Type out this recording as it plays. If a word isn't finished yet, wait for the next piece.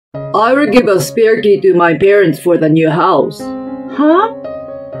I will give a spare key to my parents for the new house. Huh?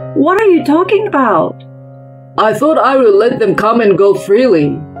 What are you talking about? I thought I would let them come and go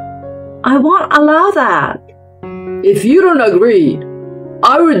freely. I won't allow that. If you don't agree,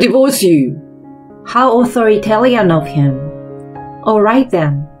 I will divorce you. How authoritarian of him. All right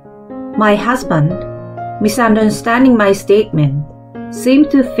then. My husband, misunderstanding my statement,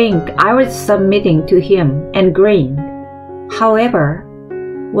 seemed to think I was submitting to him and grinned. However,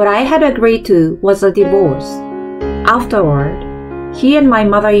 what I had agreed to was a divorce. Afterward, he and my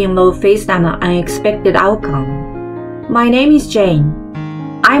mother-in-law faced an unexpected outcome. My name is Jane.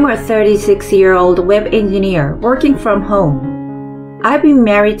 I'm a 36-year-old web engineer working from home. I've been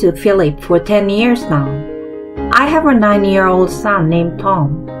married to Philip for 10 years now. I have a 9-year-old son named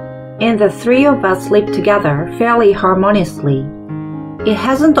Tom, and the three of us live together fairly harmoniously. It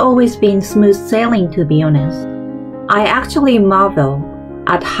hasn't always been smooth sailing, to be honest. I actually marvel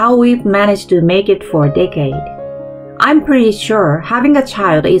at how we've managed to make it for a decade. I'm pretty sure having a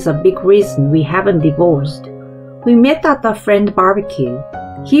child is a big reason we haven't divorced. We met at a friend barbecue.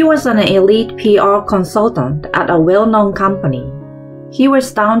 He was an elite PR consultant at a well-known company. He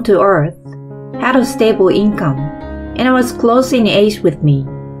was down to earth, had a stable income, and was close in age with me.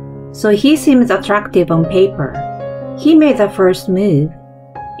 So he seemed attractive on paper. He made the first move,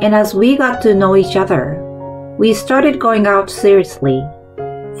 and as we got to know each other, we started going out seriously.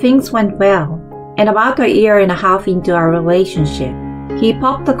 Things went well, and about a year and a half into our relationship, he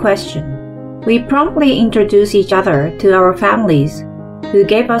popped the question. We promptly introduced each other to our families, who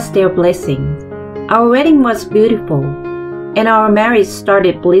gave us their blessings. Our wedding was beautiful, and our marriage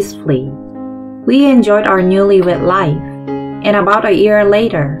started blissfully. We enjoyed our newlywed life, and about a year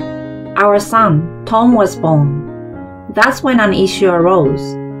later, our son, Tom, was born. That's when an issue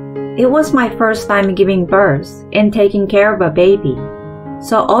arose. It was my first time giving birth and taking care of a baby,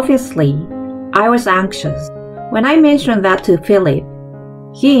 so obviously, I was anxious. When I mentioned that to Philip,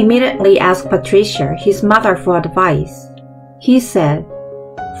 he immediately asked Patricia, his mother, for advice. He said,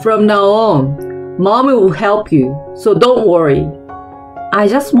 "From now on, Mommy will help you, so don't worry." I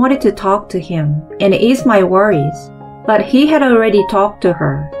just wanted to talk to him and ease my worries, but he had already talked to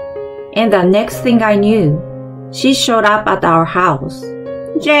her. And the next thing I knew, she showed up at our house.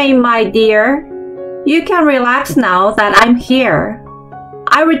 "Jane, my dear, you can relax now that I'm here.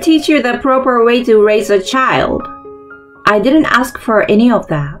 I will teach you the proper way to raise a child." I didn't ask for any of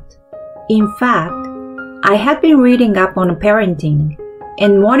that. In fact, I had been reading up on parenting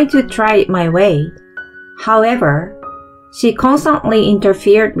and wanted to try it my way. However, she constantly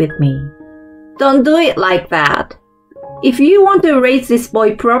interfered with me. "Don't do it like that. If you want to raise this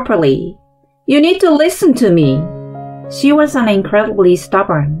boy properly, you need to listen to me." She was an incredibly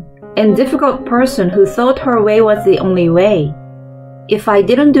stubborn and difficult person who thought her way was the only way. If I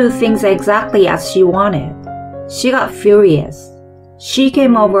didn't do things exactly as she wanted, she got furious. She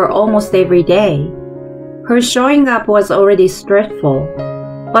came over almost every day. Her showing up was already stressful,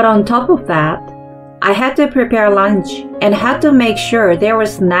 but on top of that, I had to prepare lunch and had to make sure there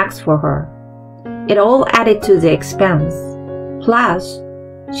were snacks for her. It all added to the expense. Plus,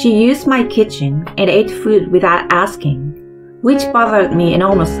 she used my kitchen and ate food without asking, which bothered me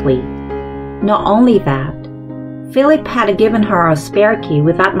enormously. Not only that, Philip had given her a spare key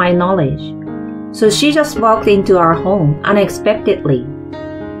without my knowledge, so she just walked into our home unexpectedly.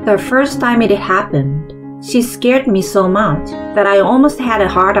 The first time it happened, she scared me so much that I almost had a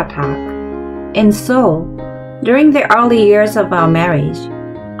heart attack. And so, during the early years of our marriage,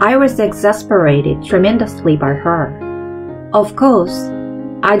 I was exasperated tremendously by her. Of course,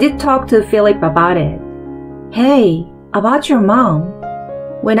 I did talk to Philip about it. "Hey, about your mom."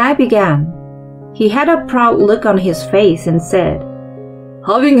 When I began, he had a proud look on his face and said,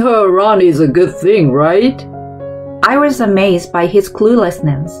 "Having her around is a good thing, right?" I was amazed by his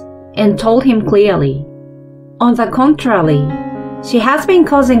cluelessness and told him clearly, "On the contrary, she has been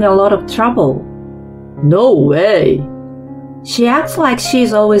causing a lot of trouble." "No way." "She acts like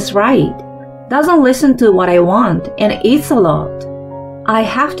she's always right, doesn't listen to what I want, and eats a lot. I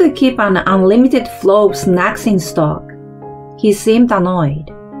have to keep an unlimited flow of snacks in stock." He seemed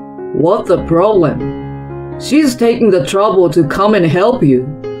annoyed. "What's the problem? She's taking the trouble to come and help you,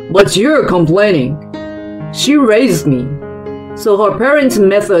 but you're complaining. She raised me, so her parents'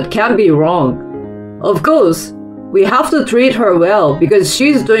 method can't be wrong. Of course, we have to treat her well because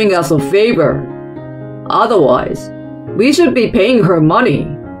she's doing us a favor. Otherwise, we should be paying her money."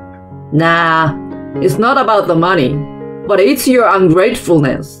 "Nah, it's not about the money, but it's your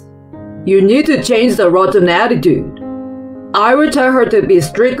ungratefulness. You need to change the rotten attitude. I will tell her to be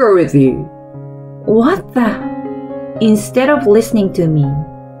stricter with you." What the? Instead of listening to me,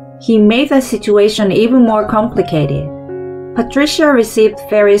 He made the situation even more complicated. Patricia received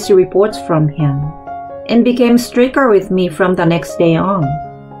various reports from him and became stricter with me from the next day on.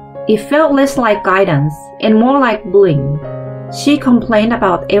 It felt less like guidance and more like bullying. She complained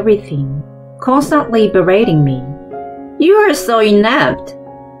about everything, constantly berating me. "You are so inept.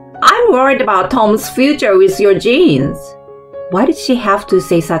 I'm worried about Tom's future with your genes." Why did she have to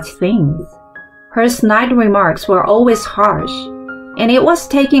say such things? Her snide remarks were always harsh, and it was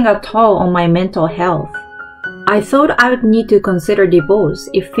taking a toll on my mental health. I thought I would need to consider divorce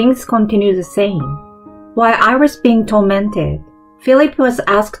if things continued the same. While I was being tormented, Philip was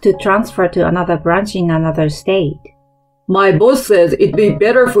asked to transfer to another branch in another state. My boss says it'd be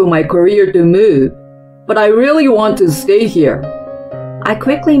better for my career to move, but I really want to stay here. I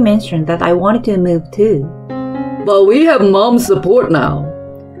quickly mentioned that I wanted to move too. But we have mom's support now.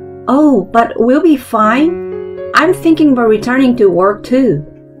 Oh, but we'll be fine. I'm thinking about returning to work too.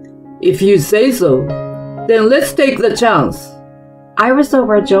 If you say so, then let's take the chance. I was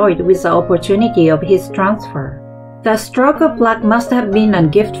overjoyed with the opportunity of his transfer. The stroke of luck must have been a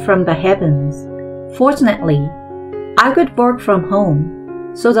gift from the heavens. Fortunately, I could work from home,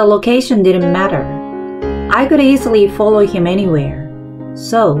 so the location didn't matter. I could easily follow him anywhere.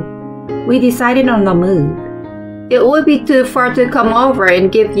 So, we decided on the move. "It would be too far to come over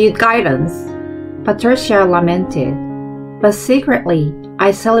and give you guidance," Patricia lamented. But secretly,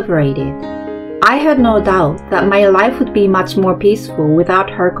 I celebrated. I had no doubt that my life would be much more peaceful without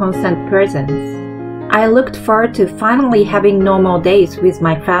her constant presence. I looked forward to finally having normal days with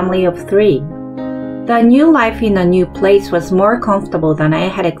my family of 3. The new life in a new place was more comfortable than I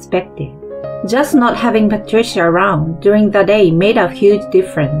had expected. Just not having Patricia around during the day made a huge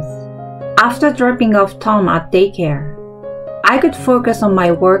difference. After dropping off Tom at daycare, I could focus on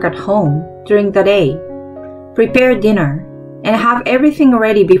my work at home during the day, prepare dinner, and have everything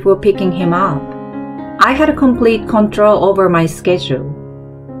ready before picking him up. I had complete control over my schedule.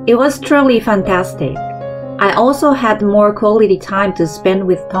 It was truly fantastic. I also had more quality time to spend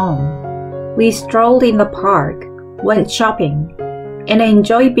with Tom. We strolled in the park, went shopping, and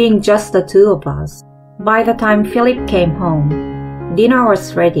enjoyed being just the two of us. By the time Philip came home, dinner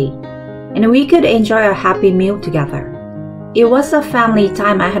was ready, and we could enjoy a happy meal together. It was a family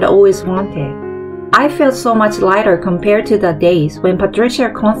time I had always wanted. I felt so much lighter compared to the days when Patricia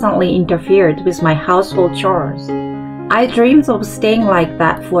constantly interfered with my household chores. I dreamed of staying like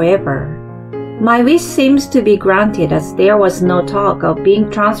that forever. My wish seems to be granted as there was no talk of being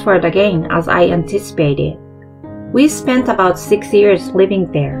transferred again as I anticipated. We spent about 6 years living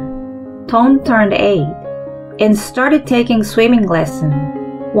there. Tom turned 8 and started taking swimming lessons.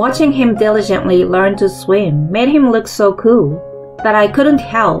 Watching him diligently learn to swim made him look so cool that I couldn't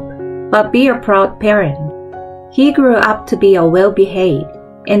help but be a proud parent. He grew up to be a well-behaved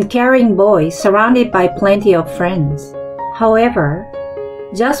and caring boy surrounded by plenty of friends. However,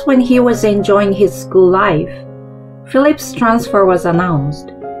 just when he was enjoying his school life, Philip's transfer was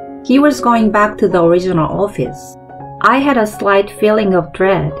announced. He was going back to the original office. I had a slight feeling of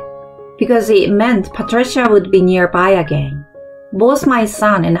dread because it meant Patricia would be nearby again. Both my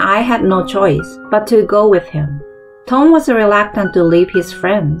son and I had no choice but to go with him. Tom was reluctant to leave his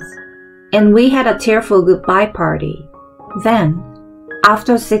friends, and we had a tearful goodbye party. Then,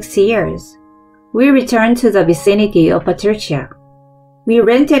 after 6 years, we returned to the vicinity of Patricia. We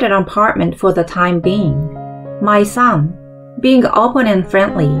rented an apartment for the time being. My son, being open and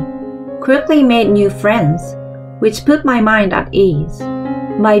friendly, quickly made new friends, which put my mind at ease.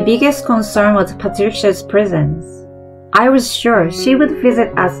 My biggest concern was Patricia's presence. I was sure she would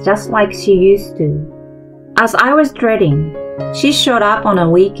visit us just like she used to. As I was dreading, she showed up on a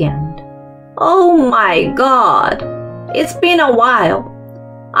weekend. "Oh my God! It's been a while.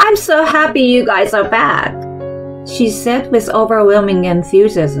 I'm so happy you guys are back," she said with overwhelming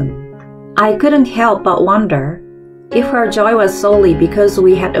enthusiasm. I couldn't help but wonder if her joy was solely because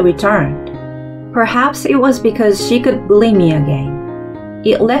we had returned. Perhaps it was because she could bully me again.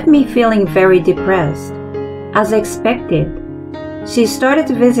 It left me feeling very depressed. As expected, she started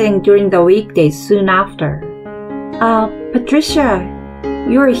visiting during the weekdays soon after. Patricia,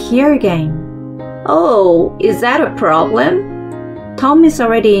 you're here again." "Oh, is that a problem?" "Tom is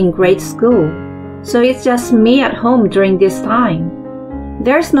already in grade school, so it's just me at home during this time.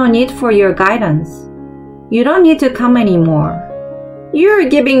 There's no need for your guidance. You don't need to come anymore."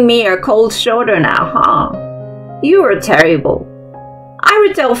 "You're giving me a cold shoulder now, huh? You were terrible. I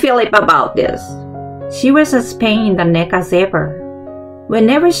will tell Philip about this." She was as pain in the neck as ever.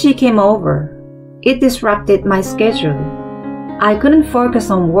 Whenever she came over, it disrupted my schedule. I couldn't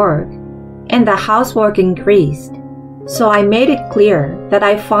focus on work, and the housework increased. So I made it clear that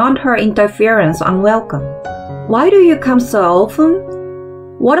I found her interference unwelcome. Why do you come so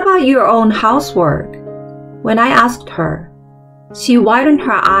often? What about your own housework? When I asked her, she widened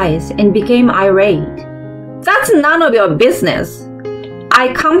her eyes and became irate. That's none of your business.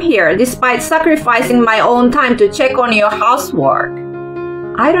 I come here despite sacrificing my own time to check on your housework.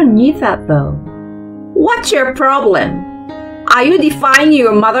 I don't need that though. What's your problem? Are you defying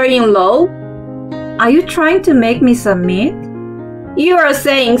your mother-in-law? Are you trying to make me submit? You are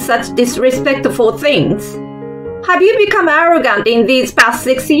saying such disrespectful things. Have you become arrogant in these past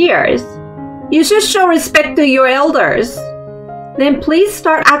 6 years? You should show respect to your elders. Then please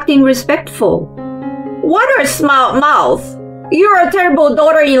start acting respectful. What a smart mouth! You're a terrible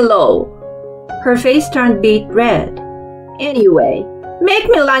daughter-in-law. Her face turned beet red. Anyway, make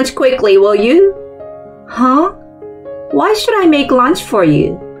me lunch quickly, will you? Huh? Why should I make lunch for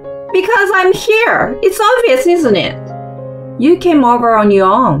you? Because I'm here. It's obvious, isn't it? You came over on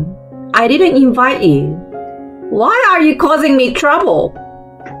your own. I didn't invite you. Why are you causing me trouble?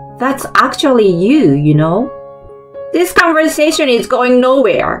 That's actually you, you know. This conversation is going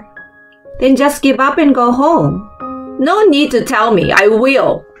nowhere. Then just give up and go home. No need to tell me, I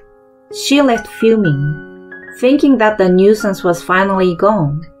will. She left fuming, thinking that the nuisance was finally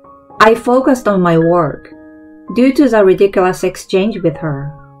gone. I focused on my work. Due to the ridiculous exchange with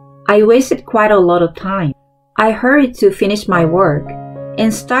her, I wasted quite a lot of time. I hurried to finish my work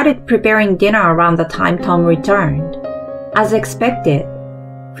and started preparing dinner around the time Tom returned. As expected,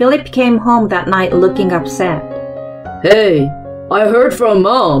 Philip came home that night looking upset. Hey, I heard from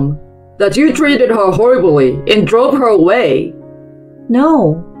Mom that you treated her horribly and drove her away.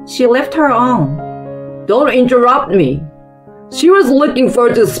 No, she left her own. Don't interrupt me. She was looking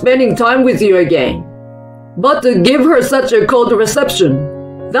forward to spending time with you again. But to give her such a cold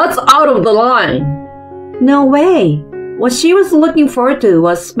reception, that's out of the line. No way. What she was looking forward to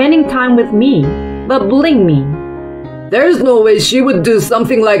was spending time with me, but bullying me. There's no way she would do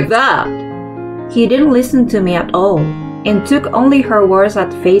something like that. He didn't listen to me at all and took only her words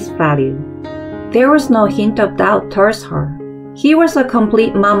at face value. There was no hint of doubt towards her. He was a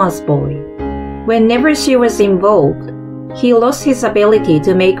complete mama's boy. Whenever she was involved, he lost his ability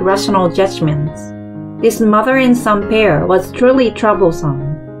to make rational judgments. This mother and son pair was truly troublesome.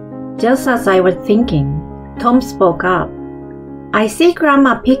 Just as I was thinking, Tom spoke up. I see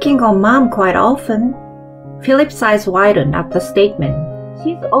Grandma picking on Mom quite often. Philip's eyes widened at the statement.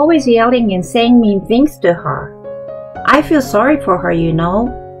 She's always yelling and saying mean things to her. I feel sorry for her, you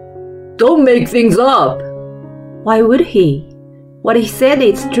know. Don't make things up. Why would he? What he said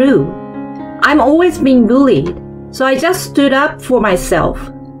is true. I'm always being bullied, so I just stood up for myself.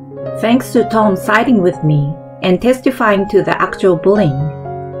 Thanks to Tom siding with me and testifying to the actual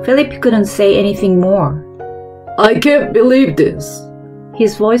bullying, Philip couldn't say anything more. I can't believe this.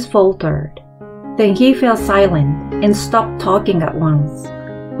 His voice faltered. Then he fell silent and stopped talking at once.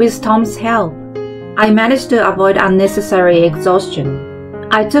 With Tom's help, I managed to avoid unnecessary exhaustion.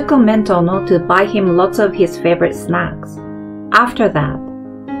 I took a mental note to buy him lots of his favorite snacks. After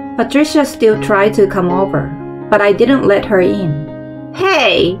that, Patricia still tried to come over, but I didn't let her in.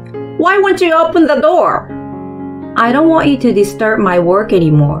 Hey! Why won't you open the door? I don't want you to disturb my work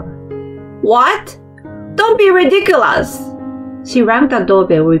anymore. What? Don't be ridiculous! She rang the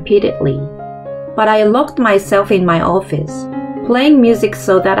doorbell repeatedly, but I locked myself in my office, playing music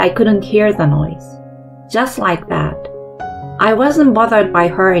so that I couldn't hear the noise. Just like that, I wasn't bothered by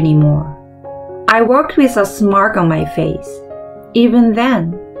her anymore. I worked with a smirk on my face. Even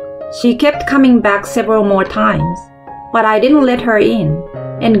then, she kept coming back several more times, but I didn't let her in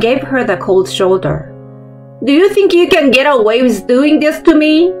and gave her the cold shoulder. Do you think you can get away with doing this to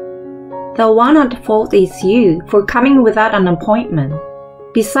me? The one at fault is you for coming without an appointment.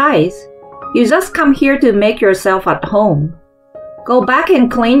 Besides, you just come here to make yourself at home. Go back and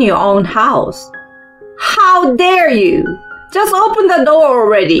clean your own house. How dare you! Just open the door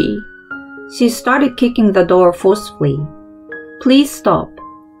already! She started kicking the door forcefully. Please stop.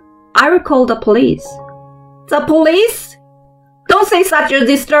 I will call the police. The police? Don't say such a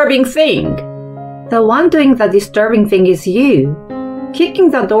disturbing thing. The one doing the disturbing thing is you.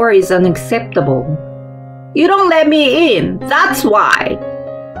 Kicking the door is unacceptable. You don't let me in, that's why.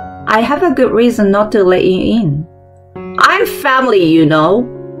 I have a good reason not to let you in. I'm family, you know.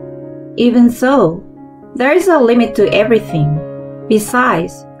 Even so, there is a limit to everything.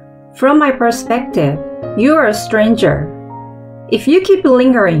 Besides, from my perspective, you are a stranger. If you keep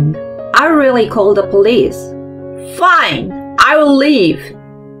lingering, I'll really call the police. Fine, I will leave.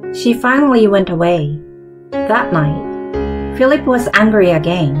 She finally went away. That night, Philip was angry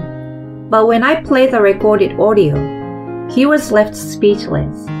again. But when I played the recorded audio, He was left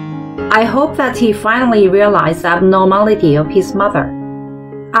speechless. I hope that he finally realized the abnormality of his mother.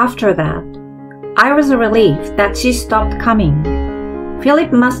 After that, I was relieved that she stopped coming.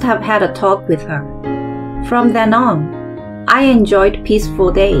 Philip must have had a talk with her. From then on, I enjoyed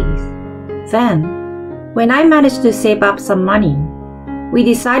peaceful days. Then, when I managed to save up some money, we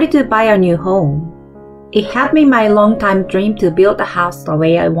decided to buy a new home. It had been my long-time dream to build a house the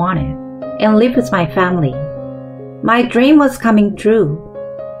way I wanted and live with my family. My dream was coming true.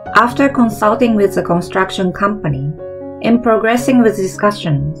 After consulting with the construction company and progressing with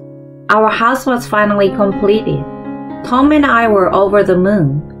discussions, our house was finally completed. Tom and I were over the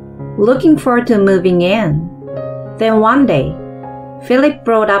moon, looking forward to moving in. Then one day, Philip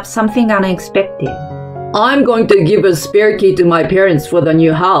brought up something unexpected. I'm going to give a spare key to my parents for the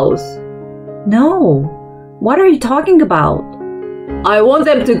new house. No, what are you talking about? I want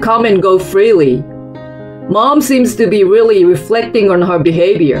them to come and go freely. Mom seems to be really reflecting on her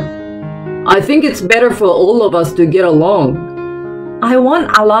behavior. I think it's better for all of us to get along. I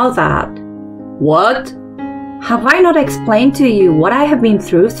won't allow that. What? Have I not explained to you what I have been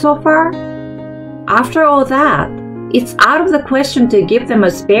through so far? After all that, it's out of the question to give them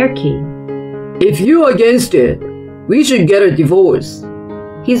a spare key. If you're against it, we should get a divorce.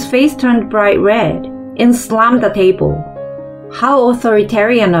 His face turned bright red and slammed the table. How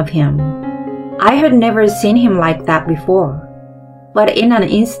authoritarian of him. I had never seen him like that before. But in an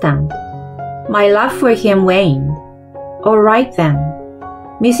instant, my love for him waned. All right then,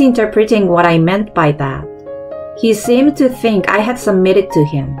 misinterpreting what I meant by that. He seemed to think I had submitted to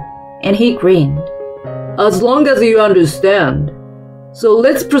him, and he grinned. As long as you understand. So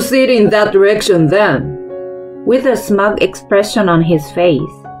let's proceed in that direction then. With a smug expression on his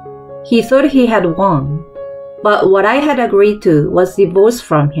face, he thought he had won. But what I had agreed to was divorce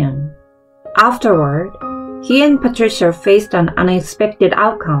from him. Afterward, he and Patricia faced an unexpected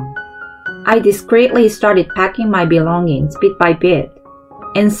outcome. I discreetly started packing my belongings bit by bit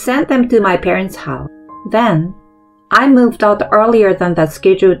and sent them to my parents' house. Then, I moved out earlier than the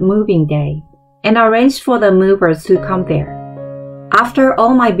scheduled moving day and arranged for the movers to come there. After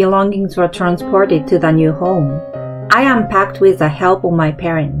all my belongings were transported to the new home, I unpacked with the help of my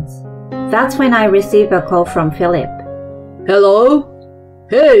parents. That's when I received a call from Philip. Hello?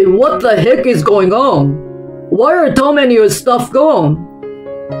 Hey, what the heck is going on? Why are Tom and your stuff gone?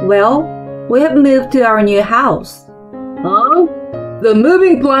 Well, we have moved to our new house. Huh? The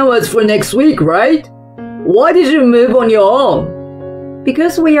moving plan was for next week, right? Why did you move on your own?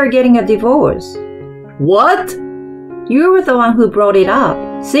 Because we are getting a divorce. What? You were the one who brought it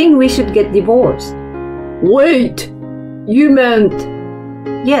up, saying we should get divorced. Wait, you meant...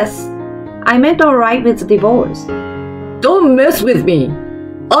 Yes, I meant all right with the divorce. Don't mess with me.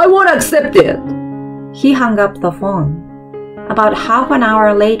 I won't accept it. He hung up the phone. About half an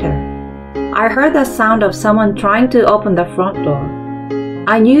hour later, I heard the sound of someone trying to open the front door.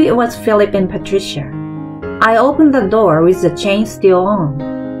 I knew it was Philip and Patricia. I opened the door with the chain still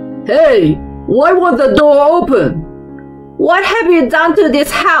on. Hey, why was the door open? What have you done to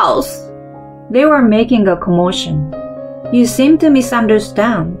this house? They were making a commotion. You seem to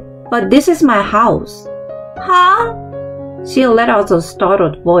misunderstand, but this is my house. Huh? She let out a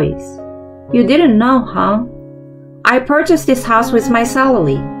startled voice. You didn't know, huh? I purchased this house with my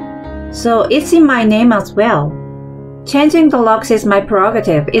salary, so it's in my name as well. Changing the locks is my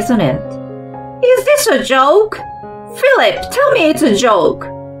prerogative, isn't it? Is this a joke? Philip, tell me it's a joke.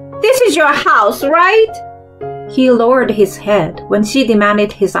 This is your house, right? He lowered his head when she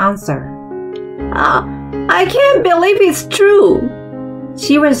demanded his answer. I can't believe it's true.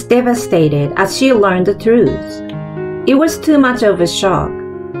 She was devastated as she learned the truth. It was too much of a shock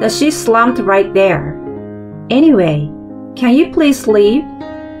that she slumped right there. Anyway, can you please leave?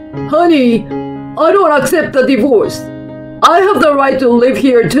 Honey, I don't accept the divorce. I have the right to live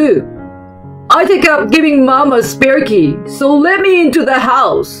here too. I take up giving Mom a spare key, so let me into the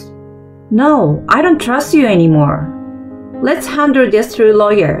house. No, I don't trust you anymore. Let's handle this through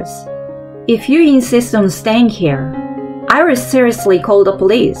lawyers. If you insist on staying here, I will seriously call the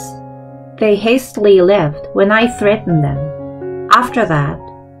police. They hastily left when I threatened them. After that,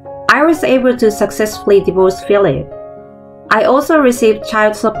 I was able to successfully divorce Philip. I also received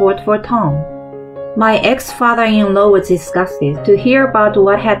child support for Tom. My ex-father-in-law was disgusted to hear about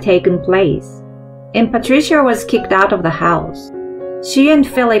what had taken place, and Patricia was kicked out of the house. She and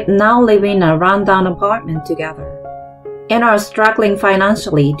Philip now live in a rundown apartment together and are struggling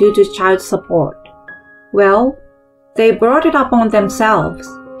financially due to child support. Well, they brought it upon themselves,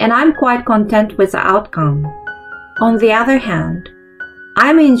 and I'm quite content with the outcome. On the other hand,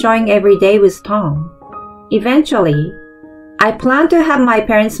 I'm enjoying every day with Tom. Eventually, I plan to have my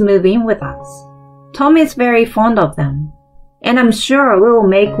parents move in with us. Tom is very fond of them, and I'm sure we will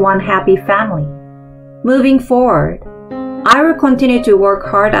make one happy family. Moving forward, I will continue to work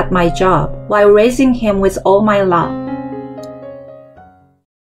hard at my job while raising him with all my love.